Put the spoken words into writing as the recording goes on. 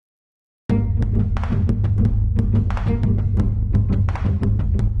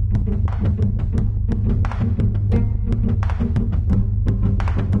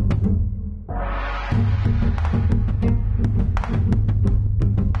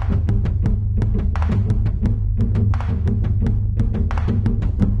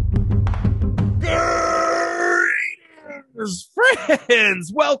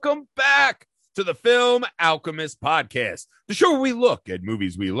Friends, welcome back to the Film Alchemist Podcast, the show where we look at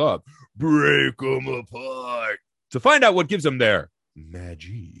movies we love, break them apart to find out what gives them their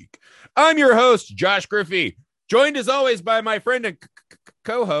magic. I'm your host, Josh Griffey, joined as always by my friend and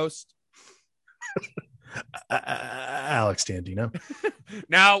co-host, Alex Dandino.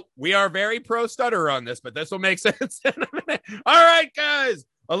 Now, we are very pro-stutter on this, but this will make sense in a minute. All right, guys,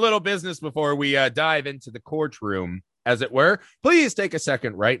 a little business before we dive into the courtroom, as it were. Please take a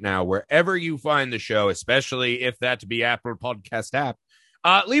second right now, wherever you find the show, especially if that to be Apple Podcast app.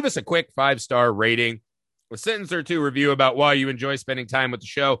 Leave us a quick 5-star rating, a sentence or two review about why you enjoy spending time with the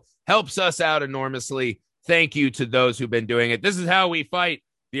show. Helps us out enormously. Thank you to those who've been doing it. This is how we fight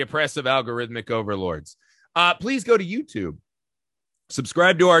the oppressive algorithmic overlords. Please go to YouTube.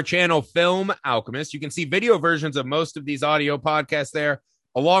 Subscribe to our channel, Film Alchemist. You can see video versions of most of these audio podcasts there,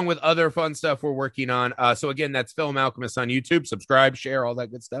 along with other fun stuff we're working on. So again, that's Film Alchemist on YouTube. Subscribe, share, all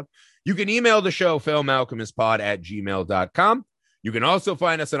that good stuff. You can email the show, filmalchemistpod@gmail.com. You can also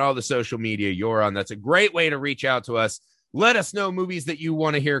find us on all the social media you're on. That's a great way to reach out to us. Let us know movies that you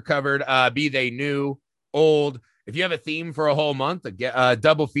want to hear covered, be they new, old. If you have a theme for a whole month, a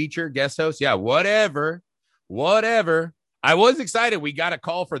double feature, guest host, yeah, whatever. I was excited. We got a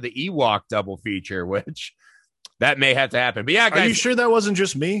call for the Ewok double feature, which that may have to happen. But yeah, guys. Are you sure that wasn't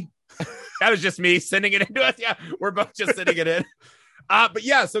just me? That was just me sending it into us. Yeah, we're both just sending it in. But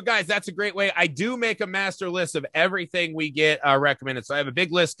yeah, so guys, that's a great way. I do make a master list of everything we get recommended. So I have a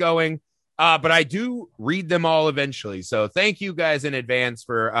big list going, but I do read them all eventually. So thank you guys in advance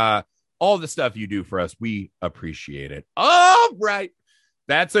for all the stuff you do for us. We appreciate it. All right.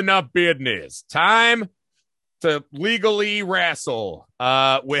 That's enough business. Time to legally wrestle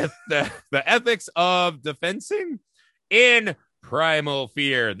with the ethics of defensing in Primal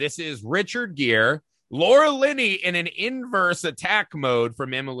Fear. This is Richard Gere, Laura Linney in an inverse attack mode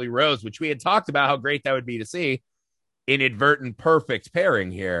from Emily Rose, which we had talked about how great that would be to see. Inadvertent perfect pairing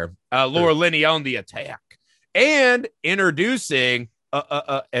here. Laura Linney on the attack. And introducing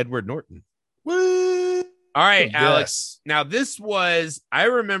Edward Norton. Woo! All right, Yes. Alex. Now, I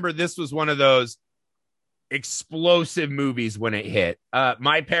remember this was one of those explosive movies when it hit.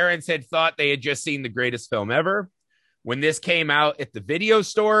 My parents had thought they had just seen the greatest film ever. When this came out at the video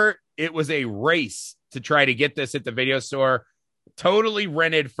store, it was a race to try to get this at the video store. Totally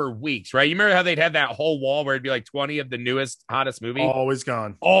rented for weeks, right? You remember how they'd have that whole wall where it'd be like 20 of the newest, hottest movie? Always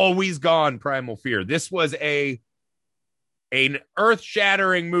gone. Always gone, Primal Fear. This was an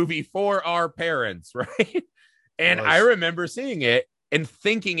earth-shattering movie for our parents, right? And I remember seeing it and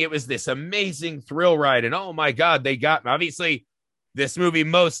thinking it was this amazing thrill ride. And oh my God, they got me. Obviously, this movie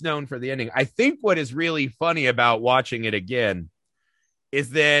most known for the ending. I think what is really funny about watching it again is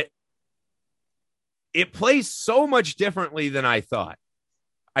that it plays so much differently than I thought.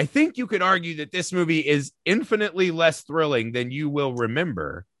 I think you could argue that this movie is infinitely less thrilling than you will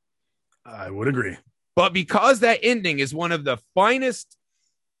remember. I would agree. But because that ending is one of the finest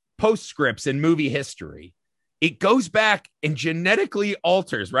postscripts in movie history, it goes back and genetically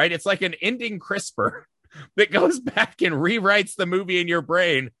alters, right? It's like an ending CRISPR that goes back and rewrites the movie in your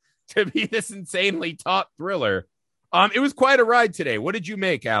brain to be this insanely taut thriller. It was quite a ride today. What did you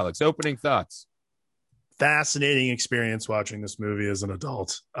make, Alex? Opening thoughts. Fascinating experience watching this movie as an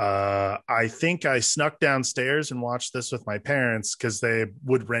adult. I think I snuck downstairs and watched this with my parents because they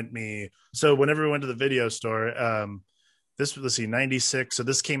would rent me. So whenever we went to the video store, this was, 96. So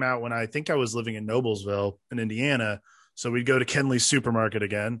this came out when I think I was living in Noblesville in Indiana. So we'd go to Kenley's Supermarket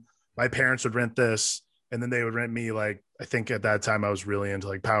again. My parents would rent this, and then they would rent me, like, I think at that time I was really into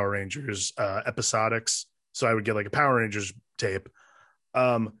like Power Rangers episodics. So I would get like a Power Rangers tape.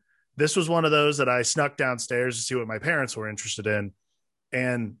 This was one of those that I snuck downstairs to see what my parents were interested in.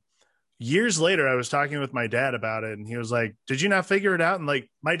 And years later, I was talking with my dad about it, and he was like, "Did you not figure it out?" And like,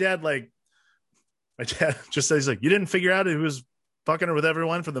 my dad just says, like, "You didn't figure out he was fucking her with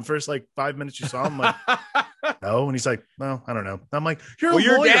everyone for the first like 5 minutes you saw him?" I'm like, no. And he's like, "No, I don't know." I'm like, "You're a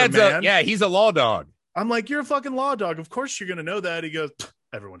lawyer, dad's man." Yeah, he's a law dog. I'm like, "You're a fucking law dog. Of course you're going to know that." He goes,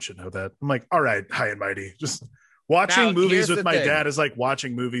 "Everyone should know that." I'm like, "All right, high and mighty." Just watching movies with my dad is like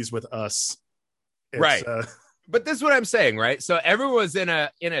watching movies with us. Right. But this is what I'm saying, right? So everyone was in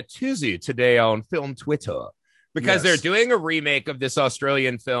a tizzy today on Film Twitter because they're doing a remake of this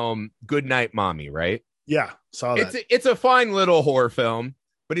Australian film, Goodnight Mommy, right? Yeah, saw that. It's a fine little horror film,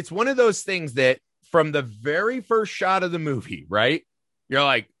 but it's one of those things that from the very first shot of the movie, right? You're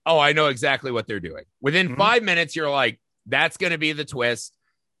like, oh, I know exactly what they're doing. Within 5 minutes, you're like, that's going to be the twist.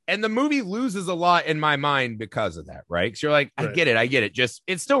 And the movie loses a lot in my mind because of that, right? Because you're like, I get it. Just,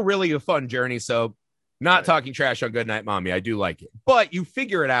 it's still really a fun journey. So Not Right. talking trash on Goodnight Mommy. I do like it, but you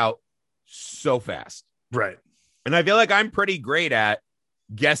figure it out so fast. Right. And I feel like I'm pretty great at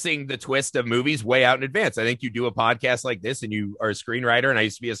guessing the twist of movies way out in advance. I think you do a podcast like this and you are a screenwriter, and I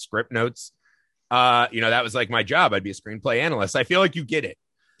used to be a script notes. That was like my job. I'd be a screenplay analyst. I feel like you get it.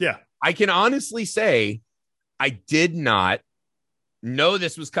 Yeah. I can honestly say I did not know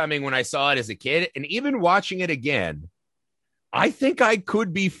this was coming when I saw it as a kid. And even watching it again, I think I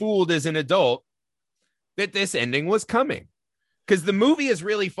could be fooled as an adult that this ending was coming. Because the movie is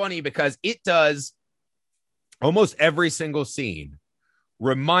really funny because it does almost every single scene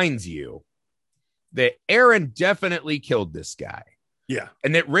reminds you that Aaron definitely killed this guy. Yeah.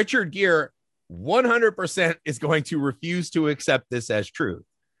 And that Richard Gere 100% is going to refuse to accept this as truth.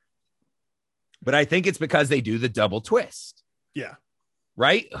 But I think it's because they do the double twist. Yeah.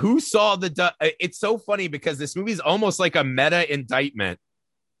 Right? Who saw it's so funny because this movie is almost like a meta indictment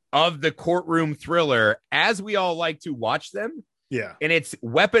of the courtroom thriller as we all like to watch them. Yeah. And it's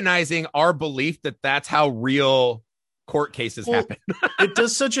weaponizing our belief that that's how real court cases happen. It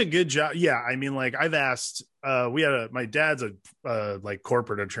does such a good job. Yeah. I mean, like I've asked, my dad's a like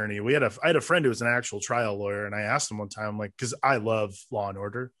corporate attorney. I had a friend who was an actual trial lawyer, and I asked him one time, like, cause I love Law and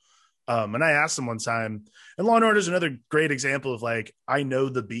Order. And I asked him one time, and Law and Order is another great example of like, I know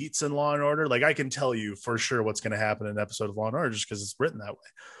the beats in Law and Order. Like I can tell you for sure what's going to happen in an episode of Law and Order just because it's written that way,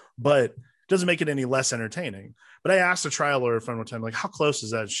 but it doesn't make it any less entertaining. But I asked a trial lawyer friend one time, like, how close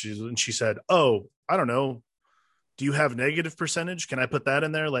is that? And she said, oh, I don't know. Do you have negative percentage? Can I put that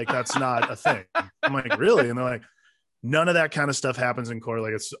in there? Like, that's not a thing. I'm like, really? And they're like, none of that kind of stuff happens in court.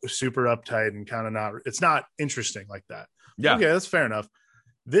 Like it's super uptight and kind of it's not interesting like that. Yeah. Okay. That's fair enough.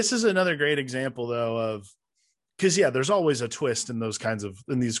 This is another great example though of, because there's always a twist in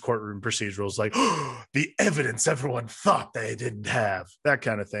these courtroom procedurals, like the evidence everyone thought they didn't have, that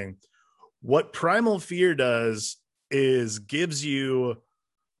kind of thing. What Primal Fear does is gives you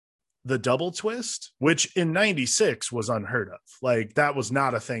the double twist, which in 96 was unheard of. Like that was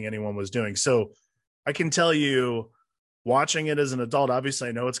not a thing anyone was doing. So I can tell you, watching it as an adult, obviously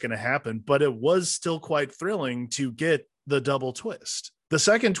I know it's going to happen, but it was still quite thrilling to get the double twist. The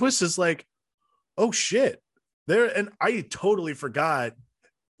second twist is like, oh shit, and I totally forgot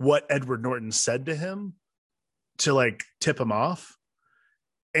what Edward Norton said to him to like tip him off.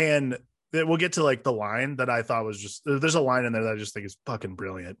 And we'll get to like the line that I thought was there's a line in there that I just think is fucking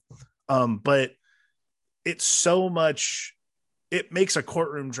brilliant. But it's so much, it makes a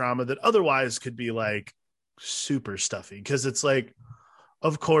courtroom drama that otherwise could be like super stuffy. Cause it's like,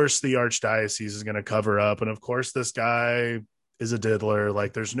 of course the archdiocese is going to cover up. And of course this guy is a diddler.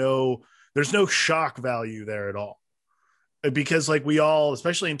 Like there's no shock value there at all, because like we all,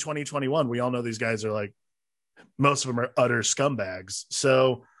 especially in 2021, we all know these guys are like, most of them are utter scumbags.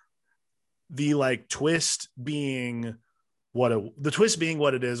 So the like twist being what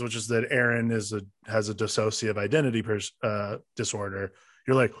it is, which is that Aaron has a dissociative identity disorder.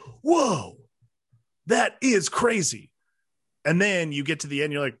 You're like, whoa, that is crazy. And then you get to the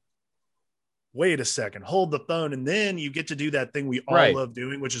end, you're like, wait a second, hold the phone. And then you get to do that thing we all love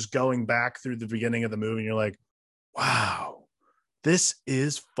doing, which is going back through the beginning of the movie. And you're like, wow, this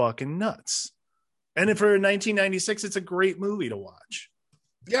is fucking nuts. And for 1996, it's a great movie to watch.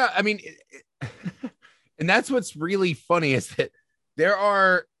 Yeah. I mean, and that's what's really funny is that there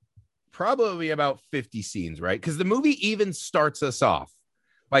are probably about 50 scenes, right? Because the movie even starts us off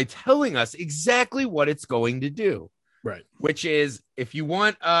by telling us exactly what it's going to do. Right. Which is, if you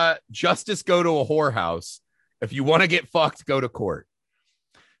want justice, go to a whorehouse. If you want to get fucked, go to court.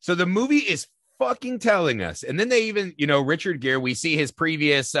 So the movie is fucking telling us. And then they even, Richard Gere, we see his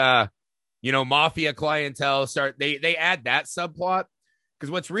previous, mafia clientele start. They add that subplot.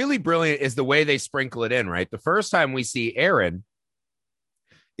 Because what's really brilliant is the way they sprinkle it in, right? The first time we see Aaron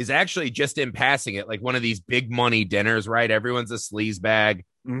is actually just in passing at like one of these big money dinners, right? Everyone's a sleazebag.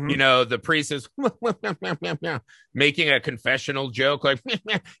 Mm-hmm. The priest is making a confessional joke like,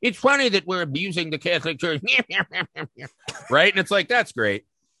 it's funny that we're abusing the Catholic Church. Right? And it's like, that's great.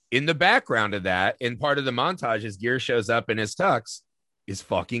 In the background of that, in part of the montage, as Gere shows up in his tux, is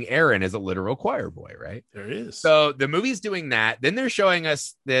fucking Aaron as a literal choir boy, right? There is. So the movie's doing that. Then they're showing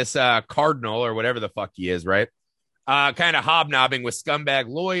us this cardinal or whatever the fuck he is, right? Kind of hobnobbing with scumbag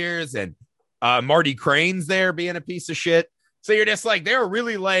lawyers, and Marty Crane's there being a piece of shit. So you're just like, they're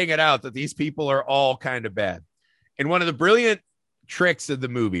really laying it out that these people are all kind of bad. And one of the brilliant tricks of the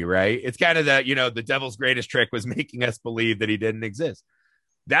movie, right? It's kind of the devil's greatest trick was making us believe that he didn't exist.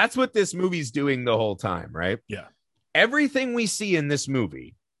 That's what this movie's doing the whole time, right? Yeah. Everything we see in this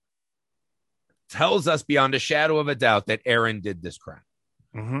movie tells us beyond a shadow of a doubt that Aaron did this crime.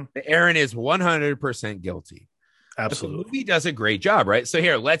 Mhm. Aaron is 100% guilty. Absolutely. But the movie does a great job, right? So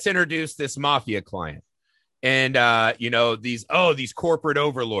here, let's introduce this mafia client. And, these corporate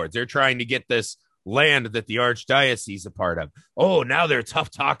overlords, they're trying to get this land that the archdiocese is a part of. Oh, now they're tough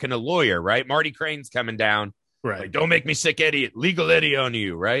talking a lawyer, right? Marty Crane's coming down. Right. Like, don't make me sick, idiot. Legal Eddie on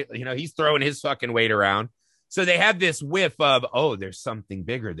you, right? He's throwing his fucking weight around. So they have this whiff of, oh, there's something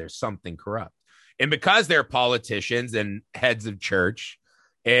bigger. There's something corrupt. And because they're politicians and heads of church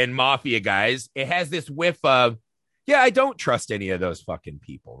and mafia guys, it has this whiff of, yeah, I don't trust any of those fucking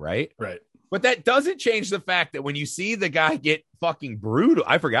people, right? Right. But that doesn't change the fact that when you see the guy get fucking brutal,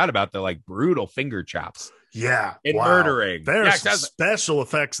 I forgot about the brutal finger chops. Yeah. And murdering. There's special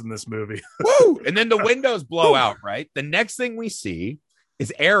effects in this movie. Woo! And then the windows blow out, right? The next thing we see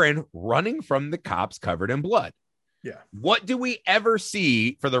is Aaron running from the cops covered in blood. Yeah. What do we ever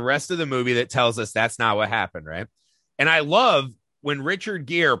see for the rest of the movie that tells us that's not what happened, right? And I love when Richard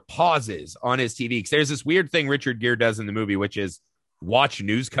Gere pauses on his TV, because there's this weird thing Richard Gere does in the movie, which is watch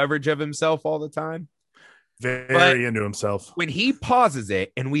news coverage of himself all the time. Very into himself. When he pauses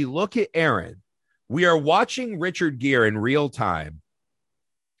it and we look at Aaron, we are watching Richard Gere in real time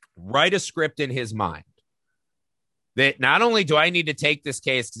write a script in his mind. That not only do I need to take this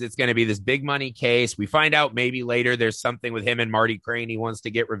case because it's going to be this big money case, we find out maybe later there's something with him and Marty Crane he wants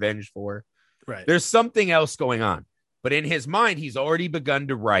to get revenge for. Right. There's something else going on. But in his mind, he's already begun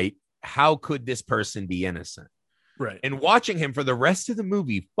to write, how could this person be innocent? Right. And watching him for the rest of the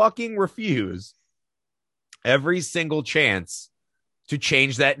movie fucking refuse every single chance to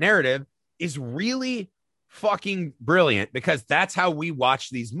change that narrative is really fucking brilliant, because that's how we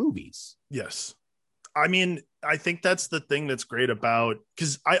watch these movies. Yes. I mean, I think that's the thing that's great about,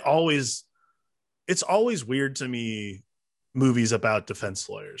 because it's always weird to me, movies about defense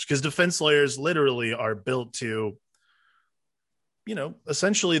lawyers, because defense lawyers literally are built to,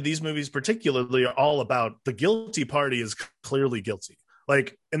 essentially these movies particularly are all about the guilty party is clearly guilty.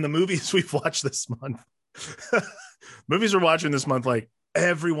 Like in the movies we've watched this month, movies we're watching this month, like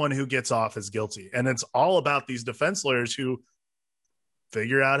everyone who gets off is guilty. And it's all about these defense lawyers who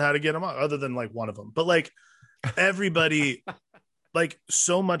figure out how to get them off, other than one of them. But everybody,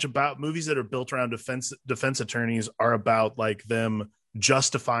 so much about movies that are built around defense attorneys are about them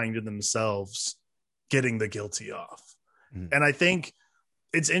justifying to themselves getting the guilty off. And I think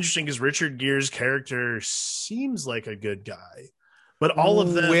it's interesting because Richard Gere's character seems like a good guy, but all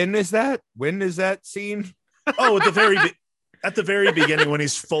of them. When is that scene? Oh, at the very beginning, when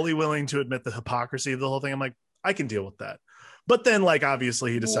he's fully willing to admit the hypocrisy of the whole thing, I'm like, I can deal with that. But then,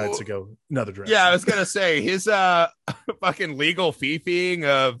 obviously, he decides to go another direction. Yeah, I was gonna say his fucking legal fee-feeing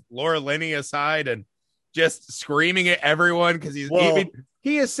of Laura Linney aside and just screaming at everyone because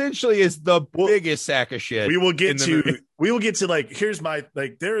he essentially is the biggest sack of shit. We will get to here's my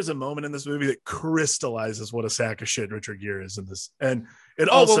there is a moment in this movie that crystallizes what a sack of shit Richard Gere is in this, and it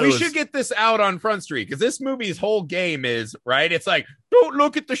we should get this out on Front Street, because this movie's whole game is right. It's don't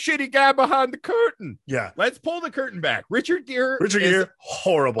look at the shitty guy behind the curtain. Yeah, let's pull the curtain back. Richard Gere,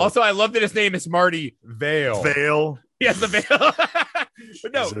 horrible. Also, I love that his name is Marty Vale. Yes, the Vale.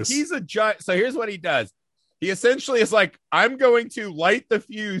 But no, he's a giant. So here's what he does. He essentially is I'm going to light the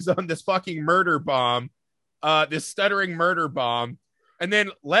fuse on this fucking murder bomb, this stuttering murder bomb, and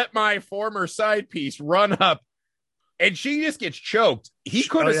then let my former side piece run up, and she just gets choked. He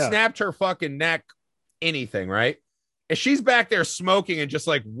could have snapped her fucking neck, anything, right? And she's back there smoking and just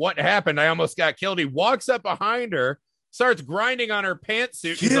what happened? I almost got killed. He walks up behind her, starts grinding on her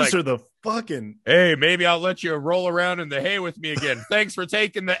pantsuit. Gives her the fucking, hey, maybe I'll let you roll around in the hay with me again. Thanks for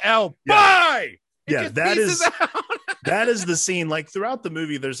taking the L. Yeah. Bye! Yeah, that is the scene. Throughout the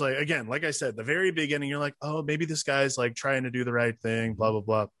movie, there's again, like I said, the very beginning, you're oh, maybe this guy's trying to do the right thing, blah, blah,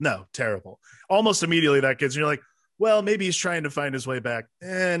 blah. No, terrible. Almost immediately that gets, and you're well, maybe he's trying to find his way back.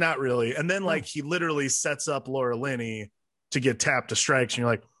 Not really. And then he literally sets up Laura Linney to get tapped to strikes. And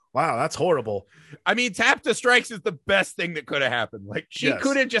you're wow, that's horrible. I mean, tap to strikes is the best thing that could have happened. She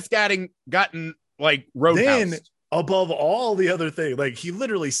could have just gotten roadhouse. Then above all the other thing, he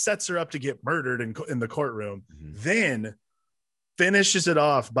literally sets her up to get murdered in the courtroom, then finishes it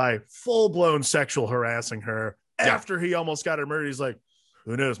off by full-blown sexual harassing her after he almost got her murdered. He's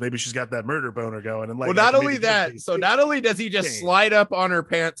who knows, maybe she's got that murder boner going. And not only that, so not only does he just slide up on her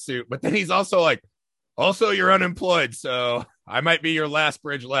pantsuit, but then he's also also you're unemployed, so I might be your last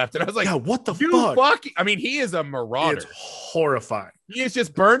bridge left. And I was yeah, what the fuck? I mean, he is a marauder. It's horrifying. He has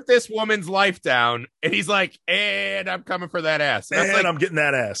just burnt this woman's life down, and he's and I'm coming for that ass. And I'm getting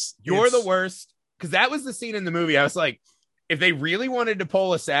that ass. You're the worst. Because that was the scene in the movie. I was if they really wanted to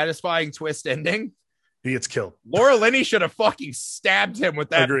pull a satisfying twist ending, He gets killed. Laura Linney should have fucking stabbed him with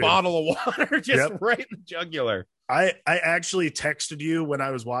that Agreed. bottle of water just right in the jugular. I actually texted you when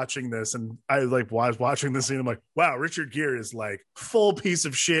I was watching this, and I was watching this scene. I'm like, wow, Richard Gere is like full piece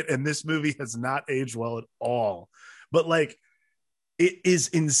of shit, and this movie has not aged well at all. But like, it is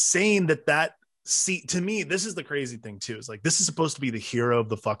insane that see, to me, this is the crazy thing too. Is like, this is supposed to be the hero of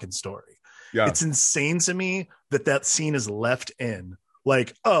the fucking story. Yeah, it's insane to me that scene is left in.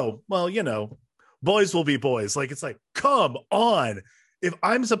 Like, oh well, boys will be boys. Like, it's like, come on. If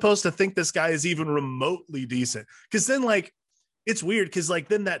I'm supposed to think this guy is even remotely decent, because then like it's weird, because like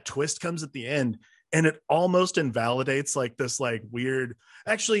then that twist comes at the end and it almost invalidates like this like weird.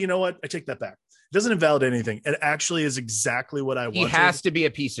 Actually, you know what? I take that back. It doesn't invalidate anything. It actually is exactly what I wanted. He has to be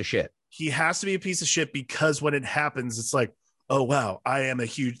a piece of shit. He has to be a piece of shit, because when it happens, it's like, oh wow, I am a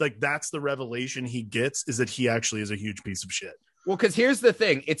huge, like, that's the revelation he gets, is that he actually is a huge piece of shit. Well, because here's the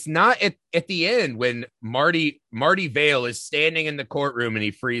thing. It's not at the end when Marty Vale is standing in the courtroom and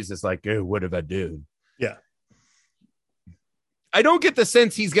he freezes like, oh, what have I done? Yeah. I don't get the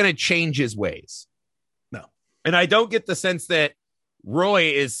sense he's going to change his ways. No. And I don't get the sense that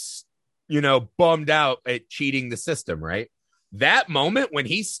Roy is, bummed out at cheating the system, right? That moment when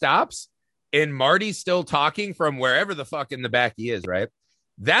he stops and Marty's still talking from wherever the fuck in the back he is, right?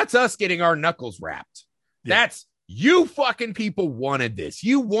 That's us getting our knuckles wrapped. Yeah. That's, you fucking people wanted this.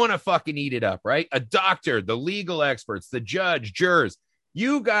 You want to fucking eat it up, right? A doctor, the legal experts, the judge, jurors.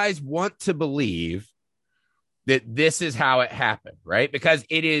 You guys want to believe that this is how it happened, right? Because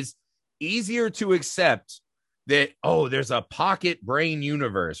it is easier to accept that, oh, there's a pocket brain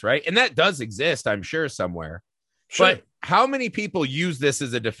universe, right? And that does exist, I'm sure, somewhere. Sure. But how many people use this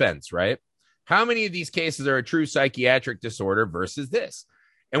as a defense, right? How many of these cases are a true psychiatric disorder versus this?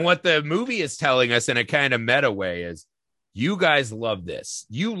 And what the movie is telling us in a kind of meta way is, you guys love this.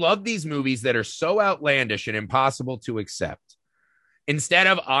 You love these movies that are so outlandish and impossible to accept. Instead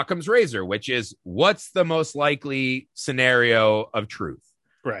of Occam's razor, which is, what's the most likely scenario of truth?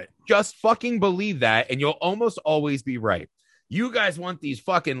 Right. Just fucking believe that, and you'll almost always be right. You guys want these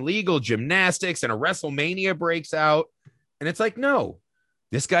fucking legal gymnastics, and a WrestleMania breaks out. And it's like, no,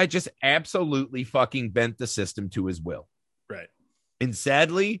 this guy just absolutely fucking bent the system to his will. Right. And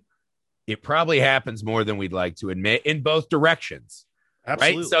sadly, it probably happens more than we'd like to admit in both directions.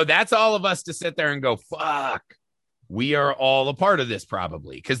 Absolutely. Right. So that's all of us to sit there and go, fuck, we are all a part of this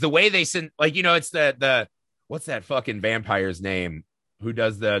probably. Because the way they send, like, it's the what's that fucking vampire's name who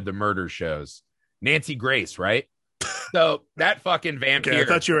does the murder shows? Nancy Grace, right? So that fucking vampire. Okay, I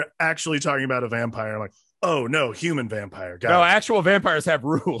thought you were actually talking about a vampire. I'm like, oh no, human vampire. No, actual vampires have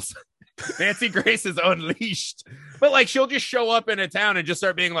rules. Nancy Grace is unleashed, but like, she'll just show up in a town and just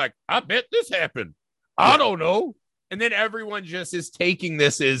start being like, I bet this happened. I don't know. And then everyone just is taking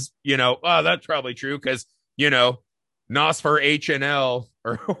this as, oh, that's probably true. Cause Nosfer H&L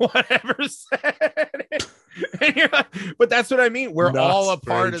or whatever said. And you're like, but that's what I mean. We're all a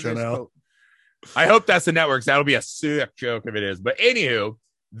part of this. I hope that's the networks. That'll be a sick joke if it is. But anywho,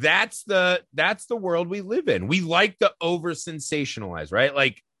 that's the world we live in. We like to over sensationalize, right?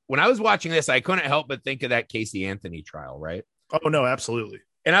 Like, when I was watching this, I couldn't help but think of that Casey Anthony trial, right? Oh, no, absolutely.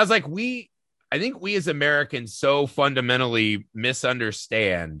 And I was like, I think we as Americans so fundamentally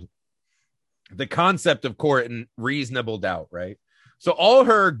misunderstand the concept of court and reasonable doubt, right? So all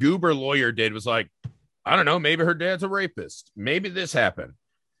her goober lawyer did was like, I don't know, maybe her dad's a rapist. Maybe this happened.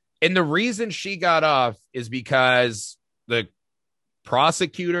 And the reason she got off is because the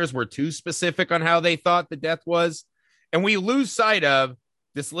prosecutors were too specific on how they thought the death was. And we lose sight of,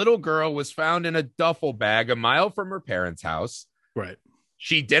 this little girl was found in a duffel bag a mile from her parents' house. Right.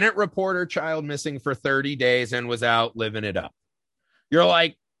 She didn't report her child missing for 30 days and was out living it up. You're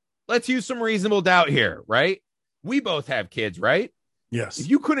like, let's use some reasonable doubt here, right? We both have kids, right? Yes. If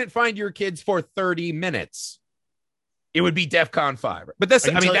you couldn't find your kids for 30 minutes, it would be DEFCON 5. But that's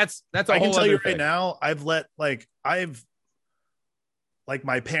a whole other thing. I can tell you right now, I've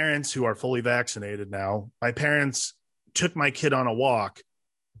my parents who are fully vaccinated now, my parents took my kid on a walk.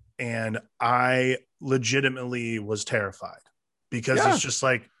 And I legitimately was terrified because it's just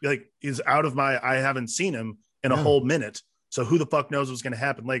like he's out of I haven't seen him in a whole minute. So who the fuck knows what's going to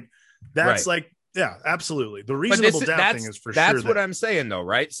happen? Like, that's right. Like, yeah, absolutely. The reasonable doubt thing is for sure. That's what I'm saying though,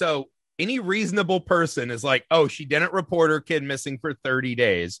 right? So any reasonable person is like, oh, she didn't report her kid missing for 30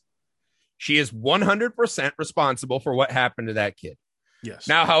 days. She is 100% responsible for what happened to that kid. Yes.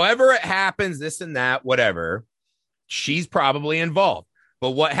 Now, however it happens, this and that, whatever, she's probably involved.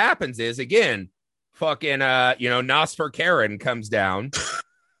 But what happens is, again, fucking, Nosfer Karen comes down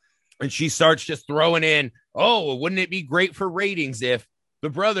and she starts just throwing in, oh, wouldn't it be great for ratings if the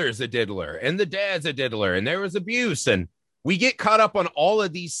brother's a diddler and the dad's a diddler and there was abuse. And we get caught up on all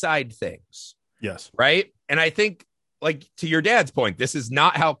of these side things. Yes. Right. And I think, like, to your dad's point, this is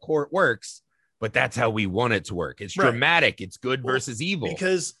not how court works, but that's how we want it to work. It's dramatic. It's good versus evil.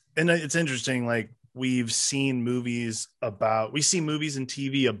 Because, and it's interesting, like, we see movies and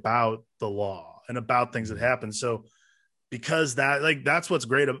TV about the law and about things that happen. So because that's what's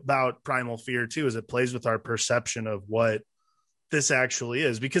great about Primal Fear too, is it plays with our perception of what this actually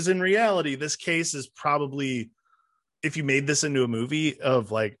is. Because in reality, this case is probably, if you made this into a movie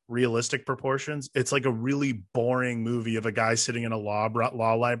of like realistic proportions, it's like a really boring movie of a guy sitting in a law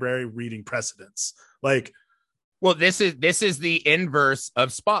library reading precedents. Like, well, this is the inverse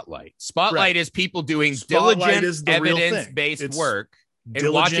of Spotlight. Spotlight is people doing diligent, evidence-based work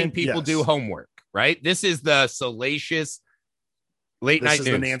and watching people do homework, right? This is the salacious late night news. This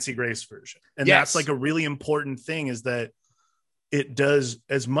is the Nancy Grace version. And that's like a really important thing, is that it does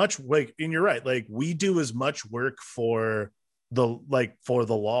as much, like, and you're right, like, we do as much work for the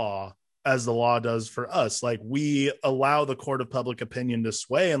law as the law does for us. Like, we allow the court of public opinion to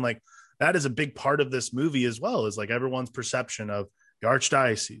sway, and like that is a big part of this movie as well, is like everyone's perception of the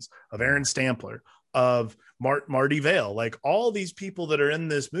Archdiocese, of Aaron Stampler, of Marty Vale, like all these people that are in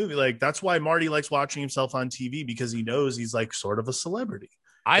this movie. Like, that's why Marty likes watching himself on TV, because he knows he's like sort of a celebrity.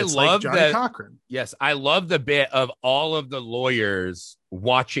 I love like Johnny Cochran. Yes, I love the bit of all of the lawyers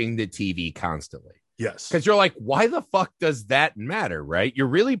watching the TV constantly. Yes. Because you're like, why the fuck does that matter, right? You're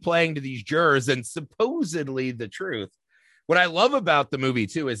really playing to these jurors and supposedly the truth. What I love about the movie,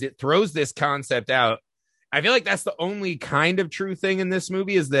 too, is it throws this concept out. I feel like that's the only kind of true thing in this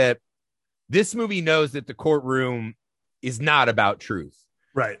movie, is that this movie knows that the courtroom is not about truth.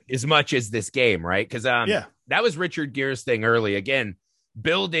 Right. As much as this game, right? Because that was Richard Gere's thing early. Again,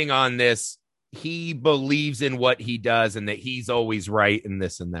 building on this, he believes in what he does and that he's always right in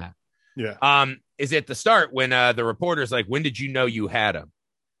this and that. Yeah. Is at the start when the reporter's like, when did you know you had him?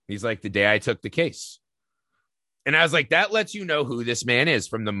 He's like, the day I took the case. And I was like, that lets you know who this man is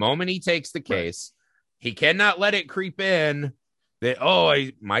from the moment he takes the case. Right. He cannot let it creep in that,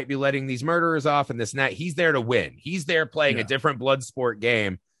 I might be letting these murderers off and this and that. He's there to win. He's there playing a different blood sport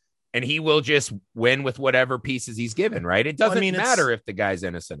game. And he will just win with whatever pieces he's given, right? It doesn't matter if the guy's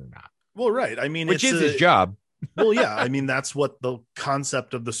innocent or not. Well, right. I mean, which is his job. Well, yeah. I mean, that's what the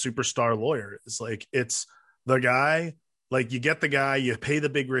concept of the superstar lawyer is. Like, it's the guy, like, you get the guy, you pay the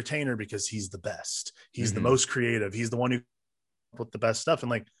big retainer because he's the best. He's the most creative. He's the one who put the best stuff. And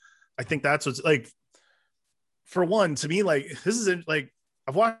like, I think that's what's like, for one, to me, like, this is like,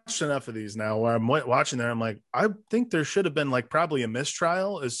 I've watched enough of these now where I'm watching there. I'm like, I think there should have been like probably a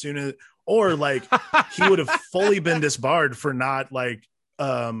mistrial as soon as, or like he would have fully been disbarred for not like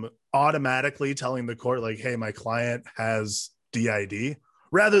automatically telling the court like, hey, my client has DID,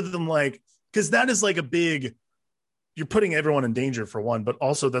 rather than like, because that is like a big, you're putting everyone in danger for one, but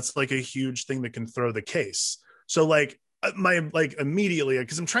also that's like a huge thing that can throw the case. So like my like immediately,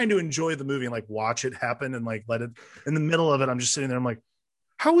 because I'm trying to enjoy the movie and like watch it happen and like let it in the middle of it. I'm just sitting there. I'm like,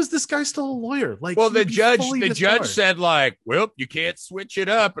 how is this guy still a lawyer? Like, well, the judge said like, well, you can't switch it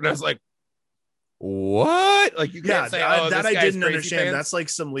up. And I was like, what? Like, you can't say, that I didn't understand. Pants? That's like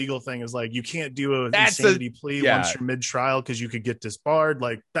some legal thing, is like, you can't do an insanity plea once you're mid trial because you could get disbarred.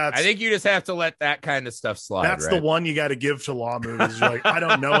 Like, that's, I think you just have to let that kind of stuff slide. That's the one you got to give to law movies. You're like, I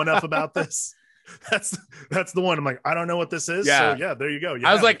don't know enough about this. That's the one. I'm like, I don't know what this is. Yeah. So yeah, there you go.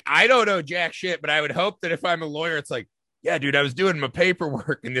 I was like, I don't know jack shit, but I would hope that if I'm a lawyer, it's like, yeah, dude, I was doing my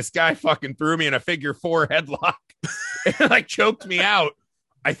paperwork and this guy fucking threw me in a figure 4 headlock and like choked me out.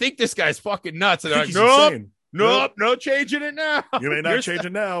 I think this guy's fucking nuts. And they're like, nope, no changing it now. You may not change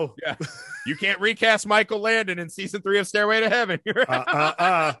it now. Yeah. You can't recast Michael Landon in season 3 of Stairway to Heaven. There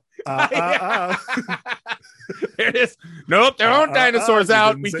it is. Nope, there aren't dinosaurs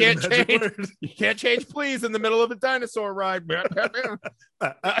out. We can't change. You can't change please in the middle of a dinosaur ride. Yeah.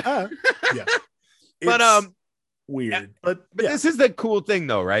 But weird. But this is the cool thing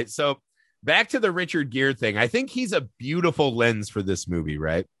though, right? So back to the Richard Gere thing. I think he's a beautiful lens for this movie,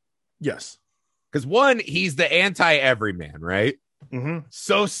 right? Yes. Because one, he's the anti-everyman, right? Mm-hmm.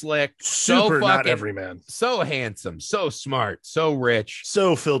 So slick, super so fucking not everyman, so handsome, so smart, so rich,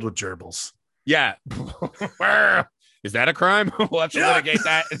 so filled with gerbils. Yeah. Is that a crime? We'll have to litigate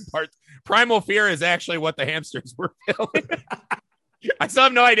that in part. Primal Fear is actually what the hamsters were feeling. I still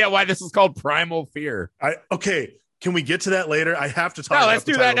have no idea why this is called Primal Fear. Okay. Can we get to that later? I have to talk about let's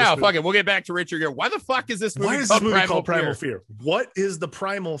do that now. Fuck it. We'll get back to Richard Gere. Why the fuck is this movie called Primal Fear? What is the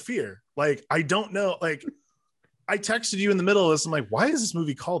primal fear? Like, I don't know. Like, I texted you in the middle of this. I'm like, why is this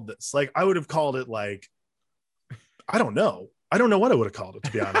movie called this? Like, I would have called it like, I don't know. I don't know what I would have called it,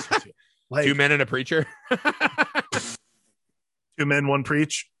 to be honest with you. Like Two Men and a Preacher. Two Men, One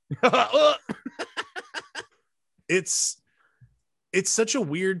Preach. It's such a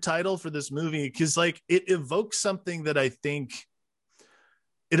weird title for this movie because like it evokes something that I think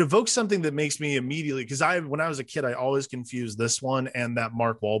makes me immediately, because when I was a kid I always confused this one and that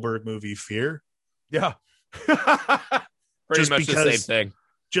Mark Wahlberg movie Fear. Yeah. Pretty much the same thing.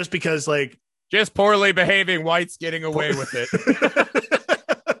 Just because like just poorly behaving whites getting away with it.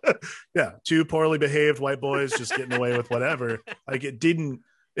 Yeah, two poorly behaved white boys just getting away with whatever. Like it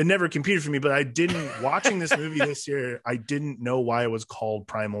never computed for me, but watching this movie this year, I didn't know why it was called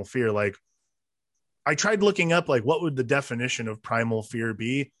Primal Fear. Like I tried looking up like what would the definition of primal fear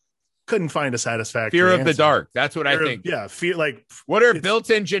be? Couldn't find a satisfactory fear of answer. the dark. That's what I think. Yeah, fear, like what are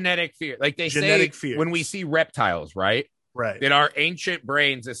built-in genetic fear? Like they say fears. when we see reptiles, right? Right. That our ancient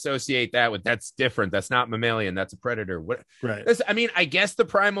brains associate that with. That's different. That's not mammalian. That's a predator. What? Right. I mean, I guess the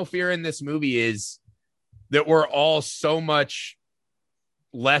primal fear in this movie is that we're all so much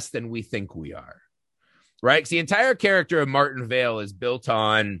less than we think we are, right? Because the entire character of Martin Vale is built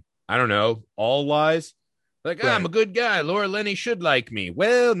on, I don't know, all lies. Like, right. I'm a good guy. Laura Linney should like me.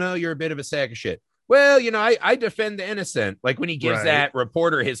 Well, no, you're a bit of a sack of shit. Well, you know, I defend the innocent. Like when he gives that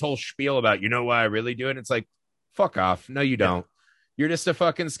reporter his whole spiel about, you know why I really do it? It's like, fuck off. No, you don't. You're just a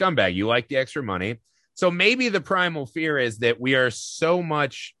fucking scumbag. You like the extra money. So maybe the primal fear is that we are so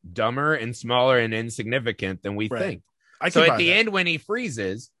much dumber and smaller and insignificant than we think. So at the end, when he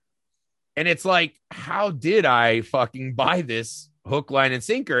freezes, and it's like, how did I fucking buy this hook, line, and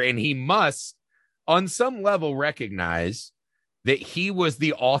sinker? And he must, on some level, recognize that he was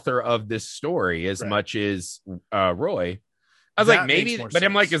the author of this story as much as Roy. I was like, maybe, but sense.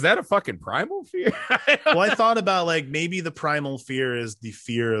 I'm like, is that a fucking primal fear? Well, I thought about like maybe the primal fear is the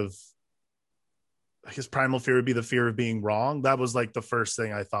fear of, I guess primal fear would be the fear of being wrong. That was like the first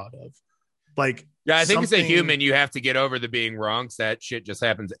thing I thought of. Like, yeah, I think as a human, you have to get over the being wrong. So that shit just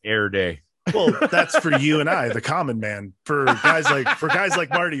happens every day. Well, that's for you and I, the common man. For guys like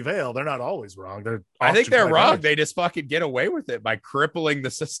Marty Vale, they're not always wrong. I think they're wrong. Right. They just fucking get away with it by crippling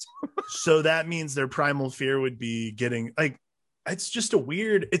the system. So that means their primal fear would be getting like, it's just a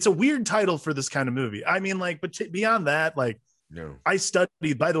weird title for this kind of movie. I mean, like, but beyond that, like, no. I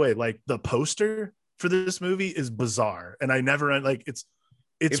studied, by the way, like the poster for this movie is bizarre. And I never like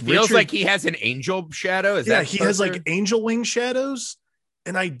it feels like he has an angel shadow. Is that he has like angel wing shadows.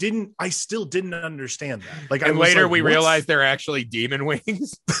 And I still didn't understand that. Like, and later we realized they're actually demon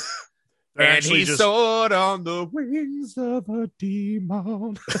wings. And he soared on the wings of a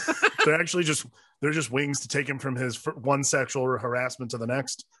demon. they're just wings to take him from his one sexual harassment to the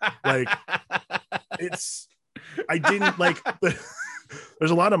next. Like, I didn't like,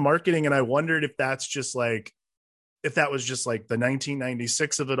 there's a lot of marketing. And I wondered if that was just like the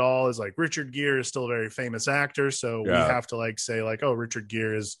 1996 of it all, is like Richard Gere is still a very famous actor. So we have to like say like, oh, Richard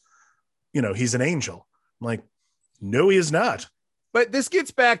Gere is, you know, he's an angel. I'm like, no, he is not. But this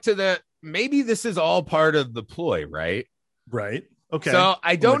gets back to maybe this is all part of the ploy, right? Right. Okay. So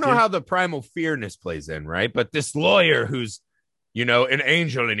I don't know how the primal fearness plays in, right? But this lawyer who's, you know, an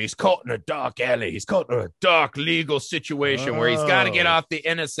angel and he's caught in a dark alley. He's caught in a dark legal situation where he's got to get off the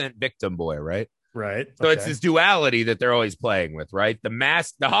innocent victim boy, right? Right. So it's this duality that they're always playing with, right? The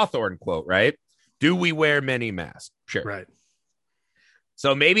mask, the Hawthorne quote, right? Do we wear many masks? Sure. Right.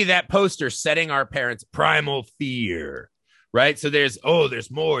 So maybe that poster setting our parents primal fear, right? So there's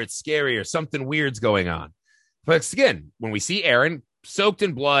more, it's scarier, something weird's going on. But again, when we see Aaron soaked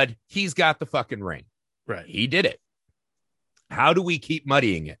in blood, he's got the fucking ring. Right. He did it. How do we keep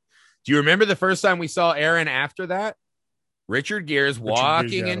muddying it? Do you remember the first time we saw Aaron after that? Richard Gere's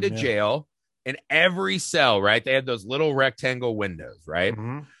walking into jail. In every cell, right? They had those little rectangle windows, right?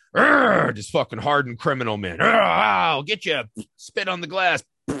 Mm-hmm. Just fucking hardened criminal men. I'll get you. Spit on the glass.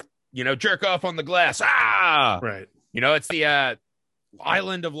 You know, jerk off on the glass. Right. You know, it's the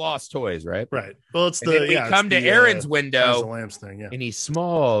island of lost toys, right? Right. Well, it's we come to Aaron's window, the lamps thing, yeah. And he's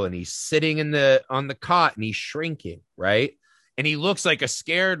small, and he's sitting on the cot, and he's shrinking, right? And he looks like a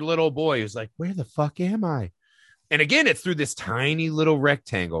scared little boy who's like, "Where the fuck am I?" And again, it's through this tiny little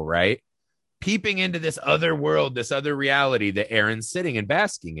rectangle, right? Peeping into this other world, this other reality that Aaron's sitting and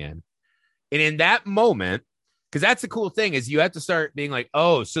basking in. And in that moment, because that's the cool thing, is you have to start being like,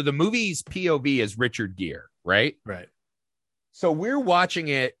 oh, so the movie's POV is Richard Gere, right? Right. So we're watching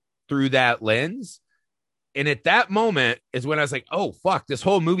it through that lens. And at that moment is when I was like, oh, fuck, this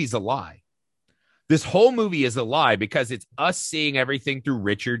whole movie's a lie. This whole movie is a lie because it's us seeing everything through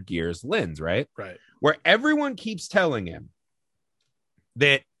Richard Gere's lens, right? Right. Where everyone keeps telling him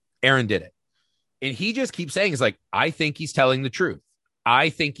that Aaron did it. And he just keeps saying, he's like, I think he's telling the truth. I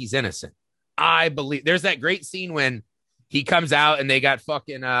think he's innocent. I believe. There's that great scene when he comes out and they got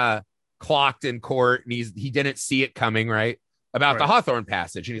fucking clocked in court and he didn't see it coming, right? About the Hawthorne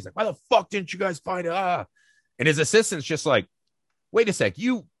passage. And he's like, why the fuck didn't you guys find it? And his assistant's just like, wait a sec,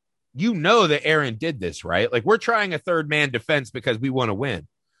 you know that Aaron did this, right? Like, we're trying a third man defense because we want to win.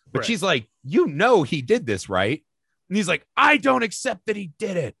 But she's like, you know he did this, right? And he's like, I don't accept that he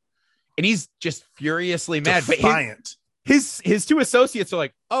did it. And he's just furiously mad. Defiant. But his two associates are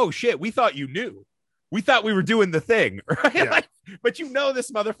like, oh shit, we thought you knew. We thought we were doing the thing, right? Yeah. Like, but you know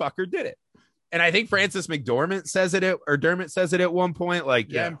this motherfucker did it. And I think Francis McDormand says it, or Dermot says it at one point,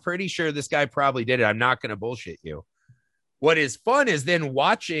 like, yeah, I'm pretty sure this guy probably did it. I'm not going to bullshit you. What is fun is then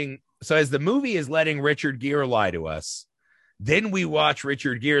watching. So as the movie is letting Richard Gere lie to us, then we watch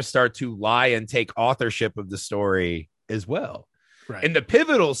Richard Gere start to lie and take authorship of the story as well. Right. And the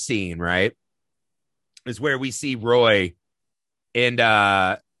pivotal scene, right, is where we see Roy and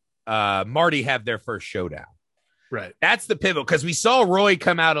Marty have their first showdown. Right. That's the pivotal, because we saw Roy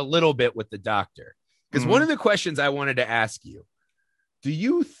come out a little bit with the doctor. Because one of the questions I wanted to ask you, do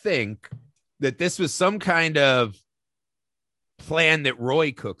you think that this was some kind of plan that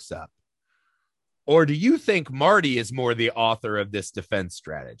Roy cooks up? Or do you think Marty is more the author of this defense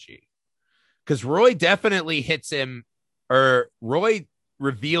strategy? Because Roy definitely hits him, or Roy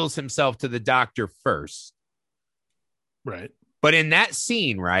reveals himself to the doctor first. Right. But in that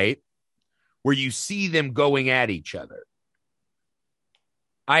scene, right, where you see them going at each other,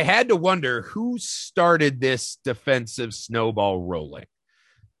 I had to wonder who started this defensive snowball rolling.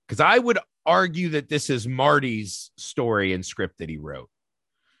 Because I would argue that this is Marty's story and script that he wrote.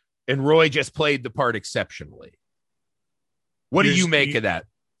 And Roy just played the part exceptionally. What do you make of that?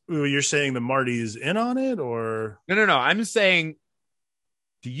 You're saying that Marty's in on it, or? No. I'm saying,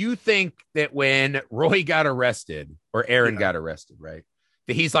 do you think that when Roy got arrested, or Aaron got arrested, right,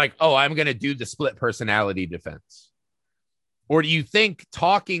 that he's like, oh, I'm going to do the split personality defense? Or do you think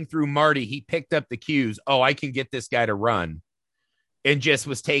talking through Marty, he picked up the cues, oh, I can get this guy to run, and just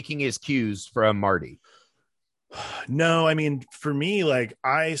was taking his cues from Marty? No, I mean, for me, like,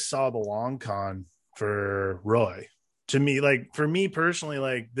 I saw the long con for Roy. To me, like, for me personally,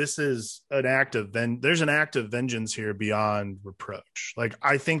 like, this is an act of there's an act of vengeance here beyond reproach. Like,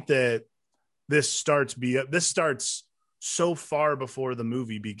 I think that this starts so far before the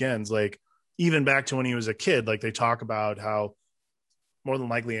movie begins. Like, even back to when he was a kid, like, they talk about how more than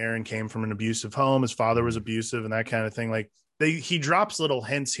likely Aaron came from an abusive home. His father was abusive and that kind of thing. Like, he drops little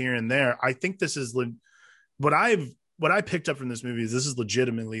hints here and there. I think this is what I picked up from this movie is this is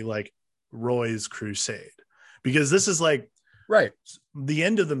legitimately like Roy's crusade, because this is like, right, the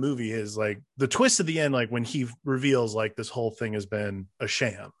end of the movie is like the twist at the end, like when he reveals like this whole thing has been a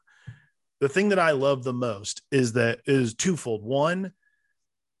sham. The thing that I love the most is twofold. One,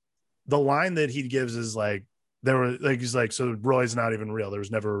 the line that he gives is like, he's like, so Roy's not even real. There was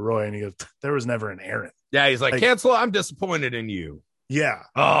never a Roy. And he goes, there was never an Aaron. Yeah. He's like, cancel. I'm disappointed in you. Yeah.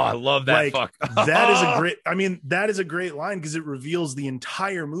 Oh, I love that. Like, that is a great line, because it reveals the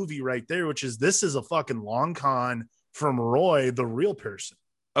entire movie right there, which is, this is a fucking long con from Roy, the real person.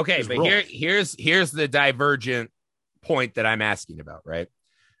 Okay. But here's the divergent point that I'm asking about, right?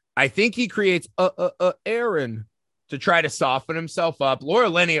 I think he creates Aaron to try to soften himself up. Laura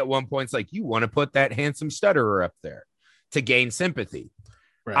Linney at one point's like, you want to put that handsome stutterer up there to gain sympathy.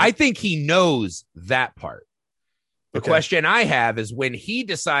 Right. I think he knows that part. The question I have is when he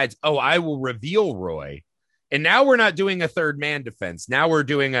decides, oh, I will reveal Roy. And now we're not doing a third man defense. Now we're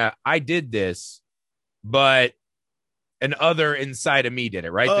doing I did this, but an other inside of me did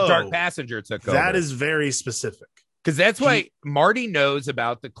it, right? The dark passenger took over. That is very specific. Because that's why Marty knows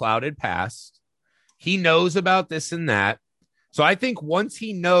about the clouded past. He knows about this and that. So I think once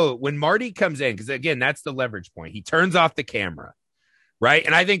when Marty comes in, because again, that's the leverage point. He turns off the camera, right?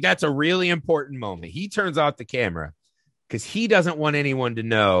 And I think that's a really important moment. He turns off the camera because he doesn't want anyone to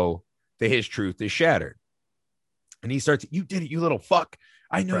know that his truth is shattered. And he starts, you did it, you little fuck.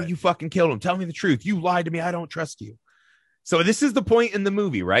 I know you fucking killed him. Tell me the truth. You lied to me. I don't trust you. So this is the point in the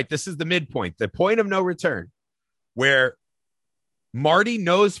movie, right? This is the midpoint, the point of no return, where Marty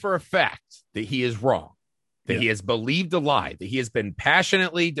knows for a fact that he is wrong, that he has believed a lie, that he has been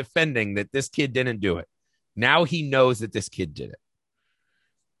passionately defending that this kid didn't do it. Now he knows that this kid did it.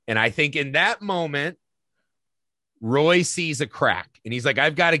 And I think in that moment, Roy sees a crack and he's like,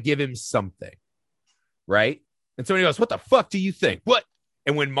 I've got to give him something. Right. And so he goes, what the fuck do you think? What?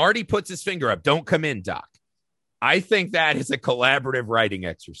 And when Marty puts his finger up, don't come in, Doc. I think that is a collaborative writing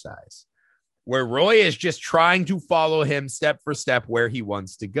exercise where Roy is just trying to follow him step for step where he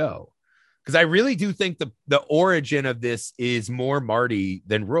wants to go. Because I really do think the origin of this is more Marty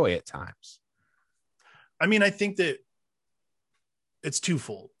than Roy at times. I mean, I think that it's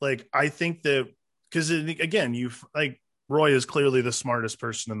twofold. Like, I think that because again, Roy is clearly the smartest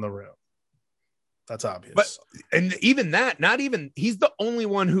person in the room. That's obvious. But and even that, he's the only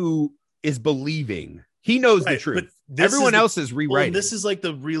one who is believing. He knows the truth. But everyone else is rewriting. This is like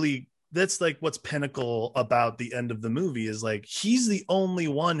that's like what's pinnacle about the end of the movie is like he's the only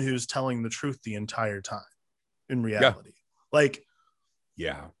one who's telling the truth the entire time in reality.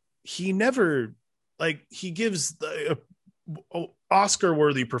 He never he gives the Oscar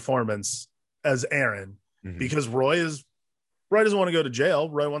worthy performance as Aaron because Roy doesn't want to go to jail.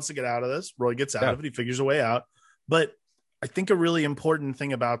 Roy wants to get out of this. Roy gets out of it. He figures a way out. But I think a really important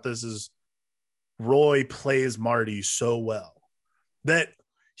thing about this is Roy plays Marty so well that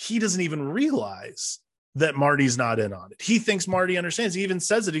he doesn't even realize that Marty's not in on it. He thinks Marty understands. He even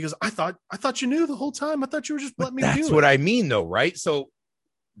says it. He goes, I thought you knew the whole time. I thought you were just letting me do it. That's what I mean though, right? So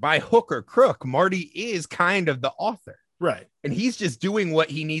by hook or crook, Marty is kind of the author. Right. And he's just doing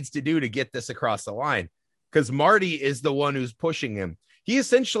what he needs to do to get this across the line because Marty is the one who's pushing him. He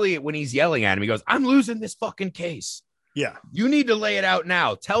essentially, when he's yelling at him, he goes, I'm losing this fucking case. Yeah. You need to lay it out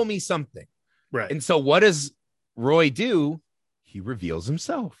now. Tell me something. Right. And so what does Roy do? He reveals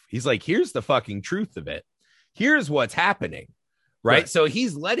himself. He's like, here's the fucking truth of it. Here's what's happening. Right. So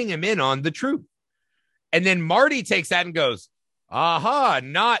he's letting him in on the truth. And then Marty takes that and goes, aha,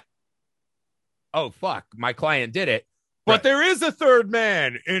 not, oh, fuck, my client did it. But there is a third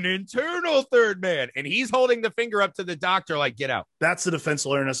man, an internal third man. And he's holding the finger up to the doctor like, get out. That's the defense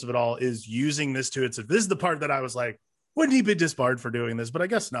awareness of it all, is using this to its. This is the part that I was like, wouldn't he be disbarred for doing this? But I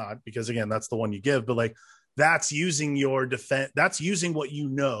guess not, because again, that's the one you give. But like, that's using your defense. That's using what you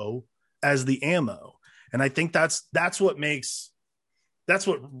know as the ammo. And I think that's what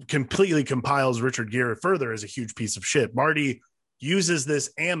completely compiles Richard Gere further as a huge piece of shit. Marty uses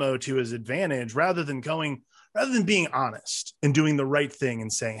this ammo to his advantage rather than being honest and doing the right thing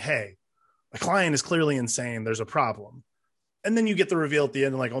and saying, hey, my client is clearly insane. There's a problem. And then you get the reveal at the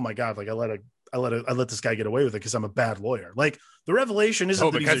end, like, oh my God, like I let this guy get away with it because I'm a bad lawyer. Like the revelation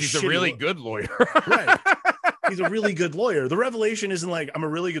isn't because he's a really good lawyer. Right. He's a really good lawyer. The revelation isn't like I'm a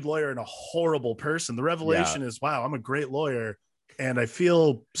really good lawyer and a horrible person. The revelation is, wow, I'm a great lawyer and I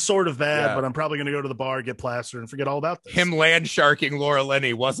feel sort of bad, but I'm probably going to go to the bar, get plastered, and forget all about this. Him land sharking Laura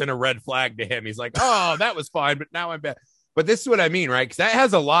Linney wasn't a red flag to him. He's like, oh, that was fine, but now I'm bad. But this is what I mean, right? Because that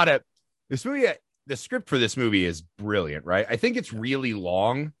has a lot of this movie. The script for this movie is brilliant, right? I think it's really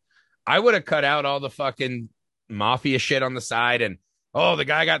long. I would have cut out all the fucking mafia shit on the side and, oh, the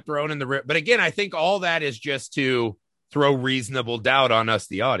guy got thrown in the rip. But again, I think all that is just to throw reasonable doubt on us,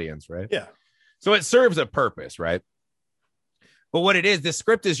 the audience, right? Yeah. So it serves a purpose, right? But what it is, the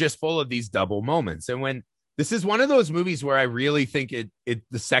script is just full of these double moments. And when this is one of those movies where I really think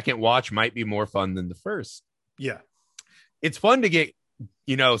the second watch might be more fun than the first. Yeah. It's fun to get,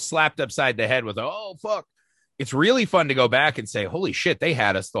 slapped upside the head with, oh, fuck. It's really fun to go back and say, holy shit, they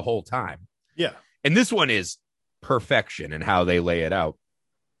had us the whole time. Yeah. And this one is perfection in how they lay it out.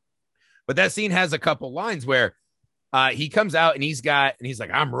 But that scene has a couple lines where he comes out and he's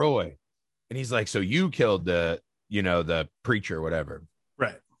like, I'm Roy. And he's like, so you killed the preacher, whatever.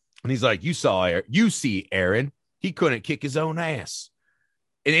 Right. And he's like, you see Aaron, he couldn't kick his own ass.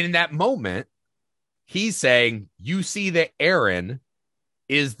 And in that moment, he's saying, you see that Aaron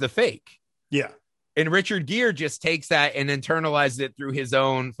is the fake. Yeah. And Richard Gere just takes that and internalizes it through his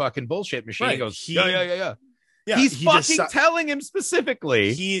own fucking bullshit machine. Right. He goes, yeah. He's fucking telling him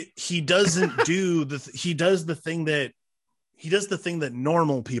specifically. He doesn't do he does the thing that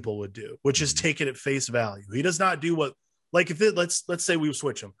normal people would do, which is take it at face value. He does not do what, like, let's say we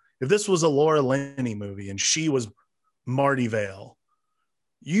switch him. If this was a Laura Linney movie and she was Marty Vale,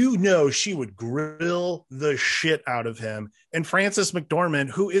 she would grill the shit out of him. And Frances McDormand,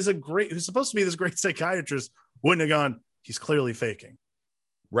 who's supposed to be this great psychiatrist, wouldn't have gone, he's clearly faking.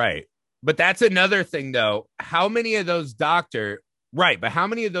 Right. But that's another thing, though. How many of those doctors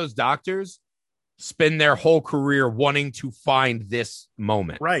spend their whole career wanting to find this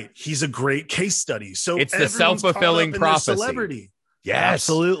moment? Right. He's a great case study. So it's the self-fulfilling prophecy. Celebrity. Yes,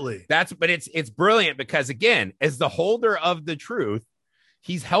 absolutely. But it's brilliant because, again, as the holder of the truth,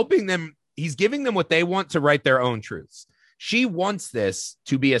 he's helping them. He's giving them what they want to write their own truths. She wants this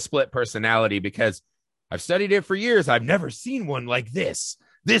to be a split personality because I've studied it for years. I've never seen one like this.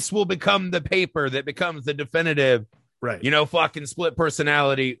 This will become the paper that becomes the definitive, right? Fucking split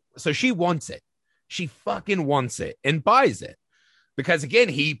personality. So she wants it. She fucking wants it and buys it because, again,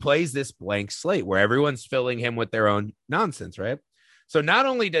 he plays this blank slate where everyone's filling him with their own nonsense, right? So not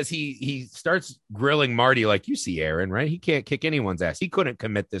only does he starts grilling Marty like, you see Aaron, right? He can't kick anyone's ass. He couldn't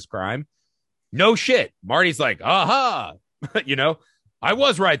commit this crime. No shit. Marty's like, aha, I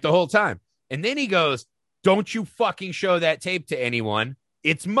was right the whole time. And then he goes, don't you fucking show that tape to anyone.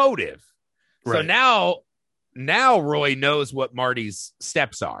 It's motive. Right. So now Roy knows what Marty's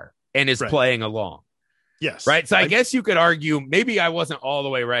steps are and is playing along. Yes. Right. So I guess you could argue, maybe I wasn't all the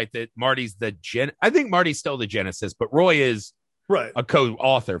way right, that Marty's I think Marty's still the genesis, but Roy is a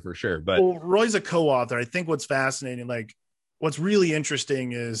co-author for sure. But Roy's a co-author. I think what's fascinating, like what's really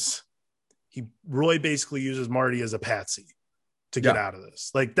interesting is Roy basically uses Marty as a patsy to get out of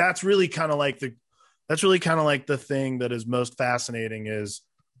this. Like that's really kind of like the thing that is most fascinating is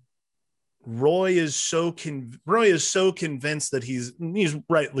Roy is so convinced that he's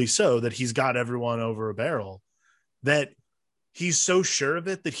rightly so that he's got everyone over a barrel, that he's so sure of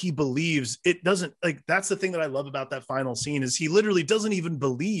it that he believes it doesn't, like, that's the thing that I love about that final scene is he literally doesn't even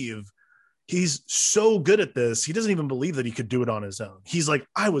believe he's so good at this. He doesn't even believe that he could do it on his own. He's like,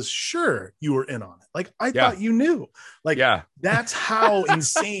 I was sure you were in on it. Like, I thought you knew. Like, that's how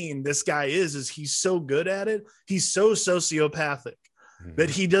insane this guy is he's so good at it. He's so sociopathic that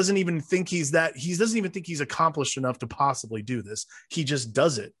he doesn't even think he doesn't even think he's accomplished enough to possibly do this. He just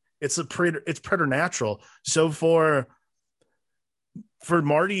does it. It's preternatural. So for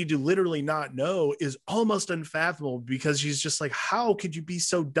Marty to literally not know is almost unfathomable, because she's just like, how could you be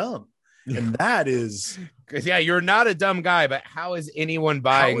so dumb? And that is because you're not a dumb guy, but how is anyone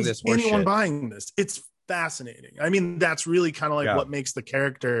buying this? Buying this? It's fascinating. I mean, that's really kind of like what makes the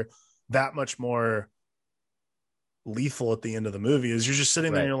character that much more lethal at the end of the movie is you're just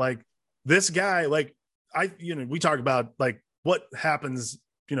sitting there and you're like, this guy, like we talk about like what happens,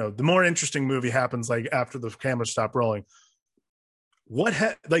 the more interesting movie happens like after the cameras stop rolling.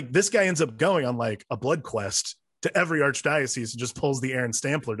 Like this guy ends up going on like a blood quest to every archdiocese and just pulls the Aaron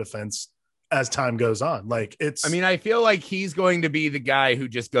Stampler defense as time goes on. Like I feel like he's going to be the guy who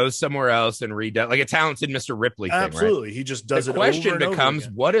just goes somewhere else and read like a talented Mr. Ripley thing. Absolutely. Right? He just does it. The question becomes,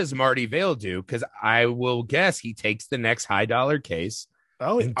 what does Marty Vale do? Because I will guess he takes the next high dollar case.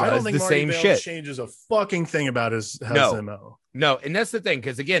 Oh, I don't think Marty Vale changes a fucking thing about his MO. No. And that's the thing.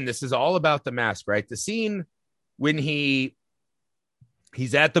 Because again, this is all about the mask, right? The scene when he's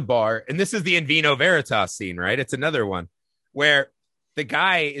at the bar, and this is the In Vino Veritas scene, right? It's another one where the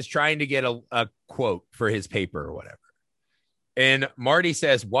guy is trying to get a quote for his paper or whatever. And Marty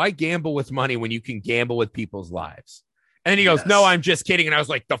says, why gamble with money when you can gamble with people's lives? And he goes, no, I'm just kidding. And I was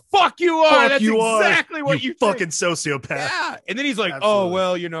like, the fuck you are. That's exactly what you fucking sociopath. Yeah. And then he's like, oh,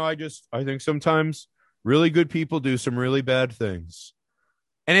 well, I think sometimes really good people do some really bad things.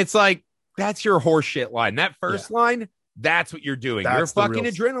 And it's like, that's your horseshit line. That first line, that's what you're doing. You're a fucking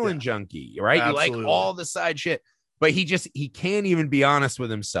adrenaline junkie, right? Absolutely. You like all the side shit. But he can't even be honest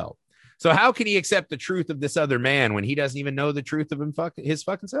with himself. So how can he accept the truth of this other man when he doesn't even know the truth of his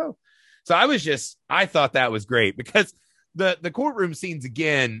fucking self? So I thought that was great, because the courtroom scenes,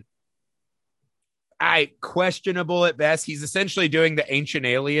 again, questionable at best. He's essentially doing the Ancient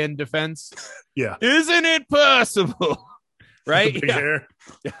Alien defense. Yeah. Isn't it possible? Right? Big hair.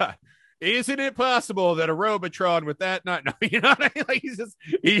 Yeah. Isn't it possible that a Robotron with that? No, you know what I mean? Like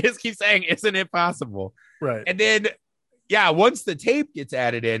he just keeps saying, isn't it possible? Right. And then, once the tape gets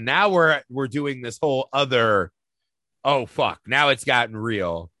added in, now we're doing this whole other, oh fuck, now it's gotten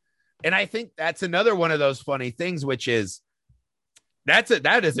real. And I think that's another one of those funny things, which is that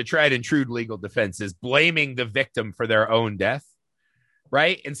is a tried and true legal defense, is blaming the victim for their own death.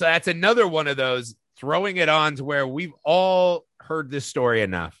 Right. And so that's another one of those, throwing it on to where we've all heard this story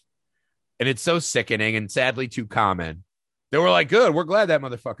enough. And it's so sickening and sadly too common. They were like, good, we're glad that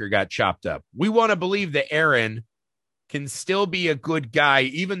motherfucker got chopped up. We want to believe that Aaron can still be a good guy,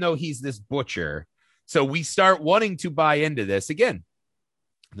 even though he's this butcher. So we start wanting to buy into this. Again,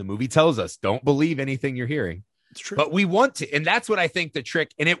 the movie tells us, don't believe anything you're hearing. It's true. But we want to. And that's what I think the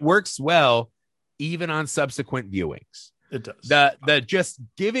trick, and it works well, even on subsequent viewings. It does. The just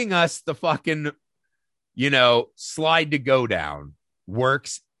giving us the fucking, slide to go down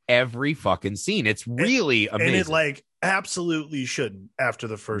works every fucking scene. It's really amazing. And it like absolutely shouldn't after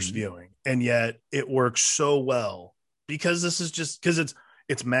the first viewing. And yet it works so well because this is just because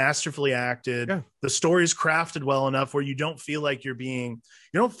it's masterfully acted. Yeah. The story's crafted well enough where you don't feel like you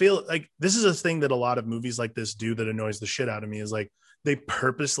don't feel like this is a thing that a lot of movies like this do that annoys the shit out of me, is like they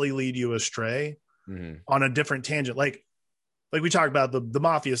purposely lead you astray on a different tangent. Like we talk about the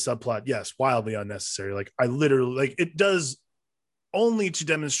mafia subplot. Yes. Wildly unnecessary. Like I literally, like it does only to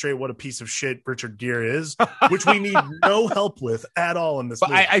demonstrate what a piece of shit Richard Gere is, which we need no help with at all in this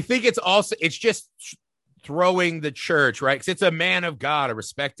movie. I think it's just throwing the church, right? Because it's a man of God, a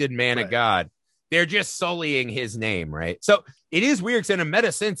respected man Right. of God. They're just sullying his name, right? So it is weird. In a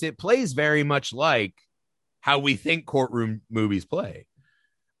meta sense, it plays very much like how we think courtroom movies play.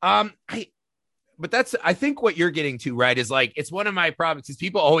 I think what you're getting to, right, is like, it's one of my problems because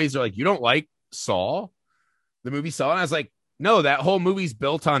people always are like, you don't like Saw, the movie Saw? And I was like, no, that whole movie's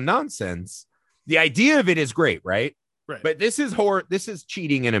built on nonsense. The idea of it is great, right? Right. But this is horror. This is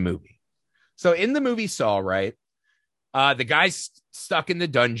cheating in a movie. So in the movie Saw, right, the guy's stuck in the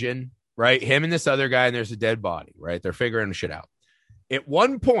dungeon, right? Him and this other guy, and there's a dead body, right? They're figuring shit out. At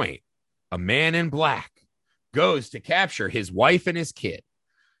one point, a man in black goes to capture his wife and his kid.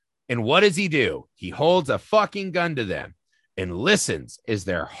 And what does he do? He holds a fucking gun to them and listens as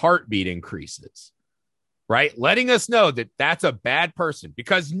their heartbeat increases, right? Letting us know that that's a bad person,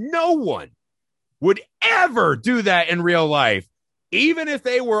 because no one would ever do that in real life, even if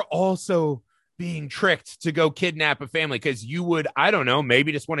they were also being tricked to go kidnap a family, because you would, I don't know,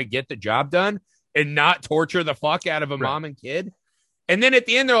 maybe just want to get the job done and not torture the fuck out of a mom and kid. And then at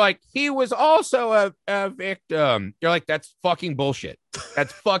the end, they're like, he was also a victim. You're like, that's fucking bullshit.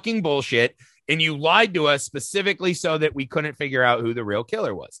 That's fucking bullshit. And you lied to us specifically so that we couldn't figure out who the real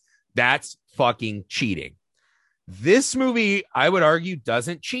killer was. That's fucking cheating. This movie, I would argue,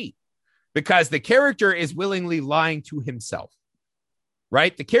 doesn't cheat because the character is willingly lying to himself,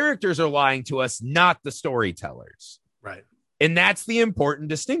 right? The characters are lying to us, not the storytellers. Right. And that's the important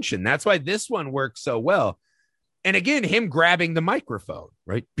distinction. That's why this one works so well. And again, him grabbing the microphone,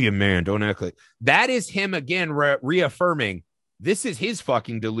 right? Be a man, don't act like that. Is him again reaffirming this is his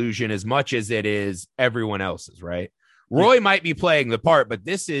fucking delusion as much as it is everyone else's, right? Roy might be playing the part, but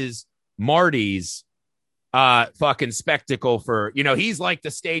this is Marty's fucking spectacle for, he's like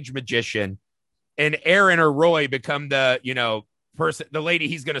the stage magician, and Aaron or Roy become the, person, the lady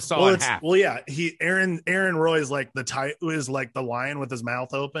he's going to saw in half. Well, yeah, Aaron Roy is like the lion with his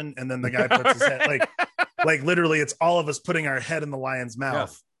mouth open, and then the guy puts his head like literally, it's all of us putting our head in the lion's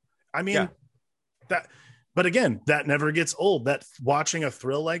mouth. Yeah. I mean, that, but again, that never gets old. That watching a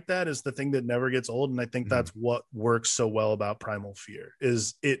thrill like that is the thing that never gets old, and I think that's what works so well about Primal Fear.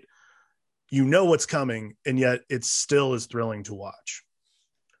 Is it, what's coming, and yet it still is thrilling to watch.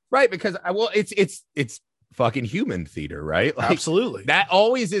 Right, because it's fucking human theater, right? Like, absolutely. That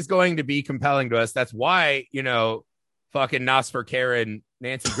always is going to be compelling to us. That's why, fucking Nosfer Karen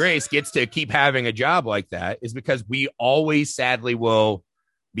Nancy Grace gets to keep having a job like that, is because we always sadly will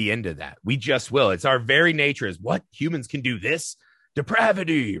be into that. We just will. It's our very nature is what humans can do this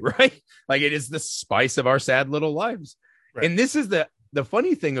depravity, right? Like it is the spice of our sad little lives. Right. And this is the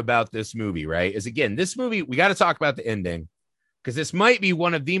funny thing about this movie, right? Is again, this movie, we got to talk about the ending, because this might be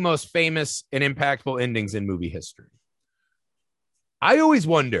one of the most famous and impactful endings in movie history. I always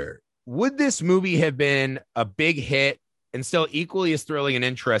wonder, would this movie have been a big hit and still equally as thrilling and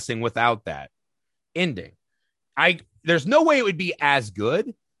interesting without that ending? There's no way it would be as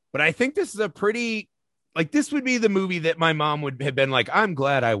good, but I think this is this would be the movie that my mom would have been like, I'm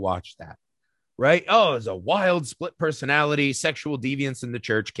glad I watched that, right? Oh, it's a wild split personality, sexual deviance in the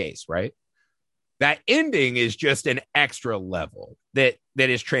church case, right? That ending is just an extra level that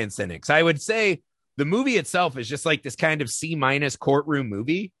is transcendent. So I would say the movie itself is just like this kind of C- courtroom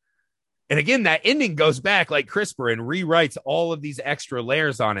movie. And again, that ending goes back like CRISPR and rewrites all of these extra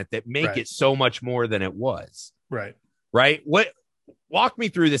layers on it that make it so much more than it was. Right. Right. Walk me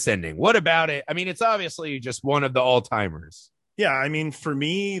through this ending. What about it? I mean, it's obviously just one of the all-timers. Yeah. I mean, for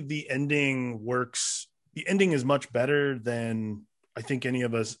me, the ending works. The ending is much better than I think any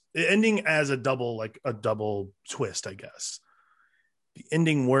of us, ending as a double twist, I guess. The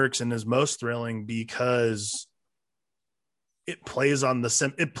ending works and is most thrilling because it plays on the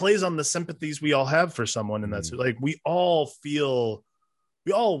sympathies we all have for someone. And that's like, we all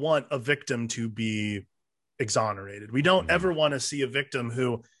want a victim to be exonerated. We don't ever want to see a victim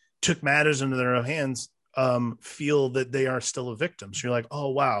who took matters into their own hands, feel that they are still a victim. So you're like, oh,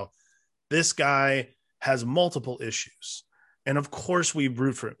 wow, this guy has multiple issues. And of course we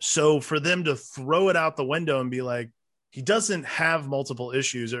root for him. So for them to throw it out the window and be like, he doesn't have multiple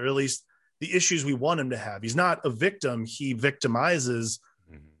issues, or at least the issues we want him to have. He's not a victim. He victimizes,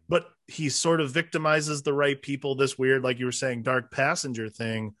 but he sort of victimizes the right people. This weird, like you were saying, dark passenger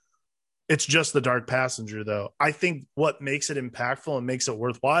thing. It's just the dark passenger, though. I think what makes it impactful and makes it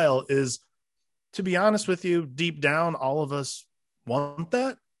worthwhile is, to be honest with you, deep down, all of us want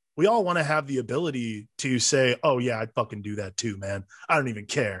that. We all want to have the ability to say, oh, yeah, I'd fucking do that too, man. I don't even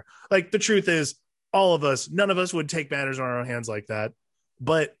care. Like, the truth is, all of us, none of us would take matters in our own hands like that.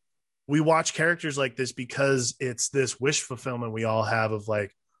 But we watch characters like this because it's this wish fulfillment we all have of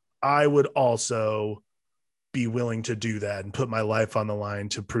like, I would also be willing to do that and put my life on the line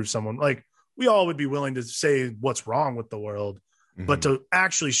to prove someone, like, we all would be willing to say what's wrong with the world, but to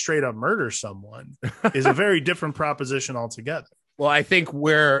actually straight up murder someone is a very different proposition altogether. Well, I think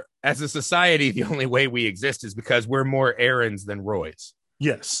we're, as a society, the only way we exist is because we're more Aarons than Roys.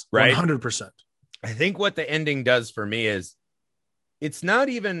 Yes, right? 100%. I think what the ending does for me is it's not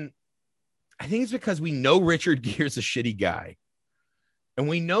even, I think it's because we know Richard Gere's a shitty guy. And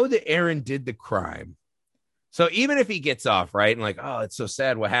we know that Aaron did the crime. So even if he gets off, right, and like, oh, it's so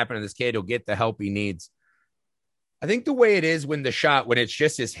sad what happened to this kid, he'll get the help he needs. I think the way it is when it's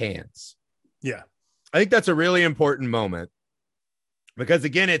just his hands. Yeah. I think that's a really important moment. Because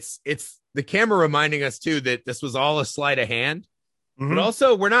again, it's the camera reminding us too that this was all a sleight of hand, but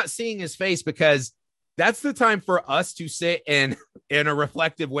also we're not seeing his face because that's the time for us to sit and in a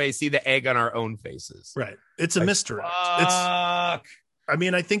reflective way see the egg on our own faces. Right. It's a misdirect. Fuck. I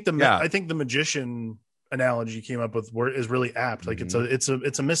mean, I think the magician analogy you came up with is really apt. Like it's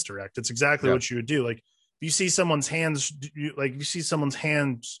a misdirect. It's exactly what you would do. Like if you see someone's hands, you see someone's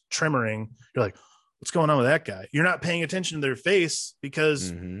hands tremoring, you're like, what's going on with that guy? You're not paying attention to their face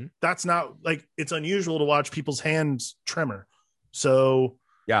because that's not, like, it's unusual to watch people's hands tremor. So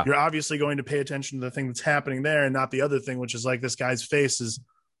you're obviously going to pay attention to the thing that's happening there and not the other thing, which is like this guy's face is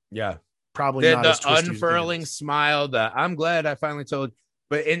probably not as twisty. The unfurling smile, I'm glad I finally told.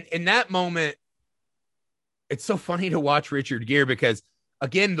 But in that moment, it's so funny to watch Richard Gere because,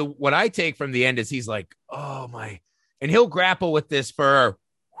 again, what I take from the end is he's like, oh my, and he'll grapple with this for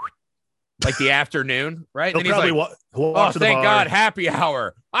like the afternoon, right? He'll probably walk to the bar. Thank God, happy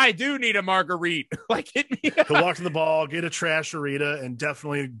hour. I do need a margarita. Like, hit me. He'll walk to the ball, get a trasherita, and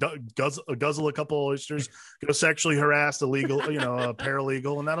definitely guzzle a couple oysters. Go sexually harass a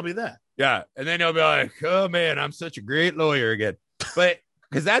paralegal, and that'll be that. Yeah, and then he'll be like, "Oh man, I'm such a great lawyer again." But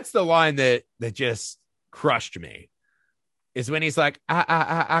because that's the line that just crushed me, is when he's like,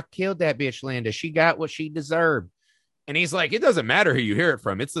 "I killed that bitch, Linda. She got what she deserved." And he's like, it doesn't matter who you hear it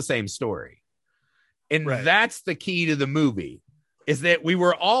from. It's the same story. And that's the key to the movie, is that we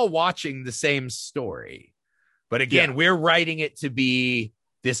were all watching the same story. But again, we're writing it to be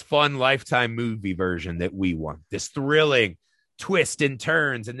this fun Lifetime movie version that we want, this thrilling twist and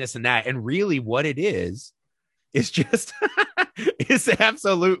turns and this and that. And really what it is just, is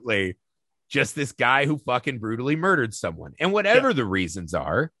absolutely just this guy who fucking brutally murdered someone. And whatever the reasons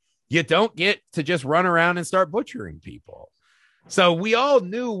are, you don't get to just run around and start butchering people. So we all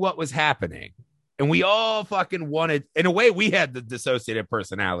knew what was happening. And we all fucking wanted, in a way, we had the dissociative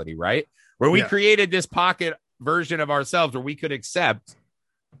personality, right? Where we created this pocket version of ourselves where we could accept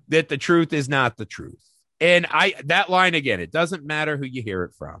that the truth is not the truth. And that line again, it doesn't matter who you hear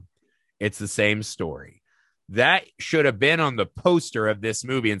it from. It's the same story. That should have been on the poster of this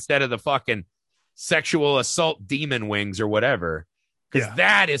movie instead of the fucking sexual assault demon wings or whatever. Because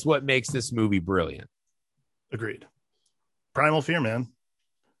that is what makes this movie brilliant. Agreed. Primal Fear, man.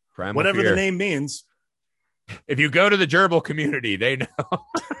 Whatever the name means. If you go to the gerbil community, they know. All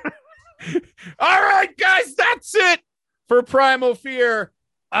right, guys, that's it for Primal Fear.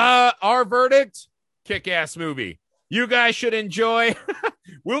 Our verdict, kick-ass movie. You guys should enjoy.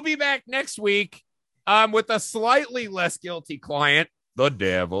 We'll be back next week with a slightly less guilty client, the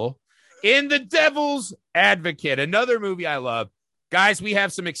devil, in The Devil's Advocate, another movie I love. Guys, we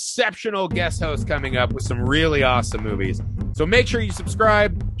have some exceptional guest hosts coming up with some really awesome movies. So make sure you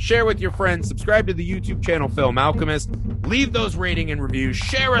subscribe, share with your friends, subscribe to the YouTube channel Film Alchemist, leave those rating and reviews,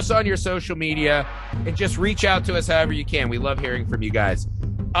 share us on your social media, and just reach out to us however you can. We love hearing from you guys.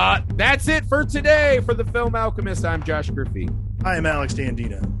 That's it for today for the Film Alchemist. I'm Josh Griffey. I am Alex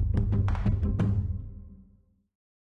Dandino.